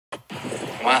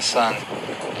My son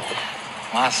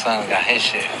got his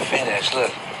shit finished.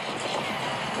 Look.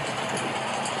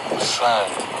 Son,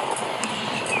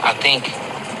 I think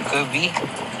could be.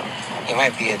 He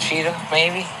might be a cheater,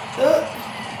 maybe.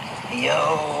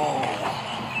 Yo.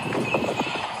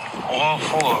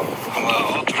 1-4.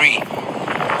 I'm 0-3.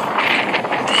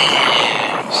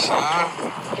 Damn,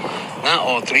 son. Not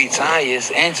all 3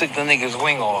 tires. And took the nigga's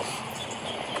wing off.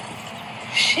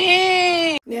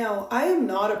 Shit. Now, I am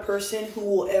not a person who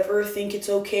will ever think it's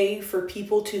okay for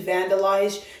people to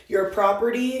vandalize your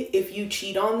property if you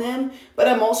cheat on them, but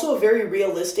I'm also a very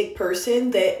realistic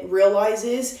person that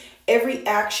realizes every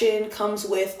action comes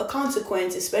with a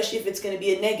consequence, especially if it's going to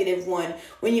be a negative one.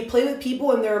 When you play with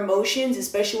people and their emotions,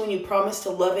 especially when you promise to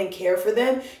love and care for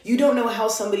them, you don't know how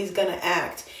somebody's going to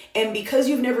act. And because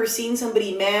you've never seen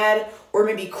somebody mad or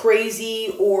maybe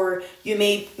crazy, or you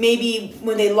maybe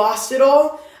when they lost it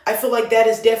all, I feel like that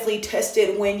is definitely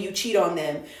tested when you cheat on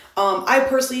them. I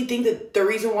personally think that the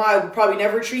reason why I would probably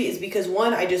never cheat is because,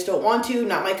 one, I just don't want to,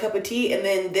 not my cup of tea, and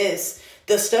then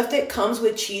the stuff that comes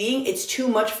with cheating, it's too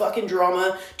much fucking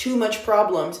drama, too much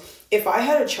problems. If I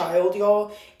had a child,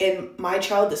 y'all, and my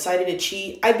child decided to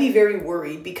cheat, I'd be very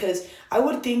worried, because I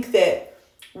would think that,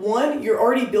 one, you're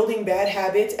already building bad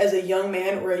habits as a young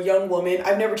man or a young woman.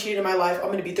 I've never cheated in my life. I'm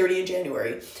going to be 30 in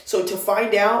January. So to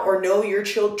find out or know your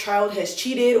child has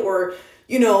cheated, or,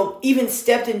 you know, even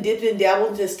stepped and dipped and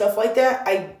dabbled into stuff like that,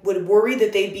 I would worry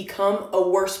that they become a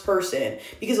worse person.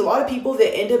 Because a lot of people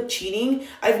that end up cheating,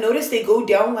 I've noticed they go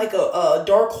down like a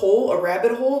dark hole, a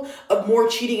rabbit hole of more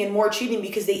cheating and more cheating,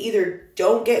 because they either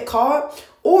don't get caught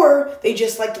or they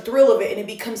just like the thrill of it and it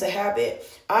becomes a habit.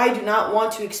 I do not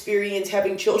want to experience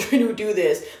having children who do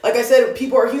this. Like I said,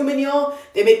 people are human, y'all.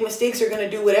 They make mistakes, they're going to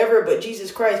do whatever. But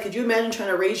Jesus Christ, could you imagine trying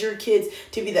to raise your kids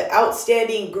to be the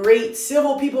outstanding, great,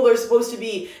 civil people they're supposed to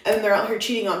be, and then they're out here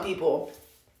cheating on people?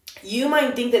 You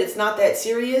might think that it's not that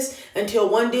serious until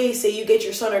one day, say you get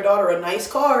your son or daughter a nice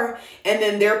car, and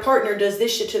then their partner does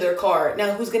this shit to their car.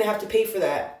 Now, who's going to have to pay for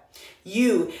that?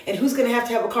 You. And who's going to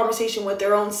have a conversation with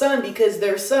their own son because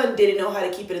their son didn't know how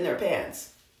to keep it in their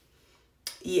pants?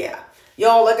 Yeah.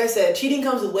 Y'all, like I said, cheating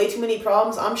comes with way too many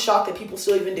problems. I'm shocked that people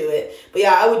still even do it. But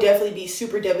yeah, I would definitely be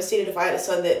super devastated if I had a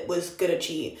son that was going to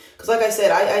cheat. Because like I said,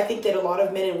 I think that a lot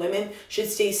of men and women should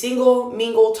stay single,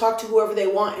 mingle, talk to whoever they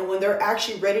want. And when they're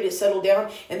actually ready to settle down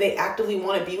and they actively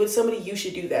want to be with somebody, you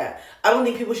should do that. I don't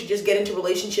think people should just get into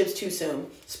relationships too soon.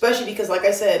 Especially because, like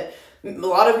I said, a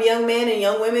lot of young men and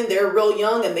young women, they're real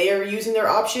young and they are using their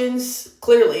options.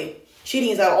 Clearly, cheating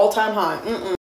is at an all-time high.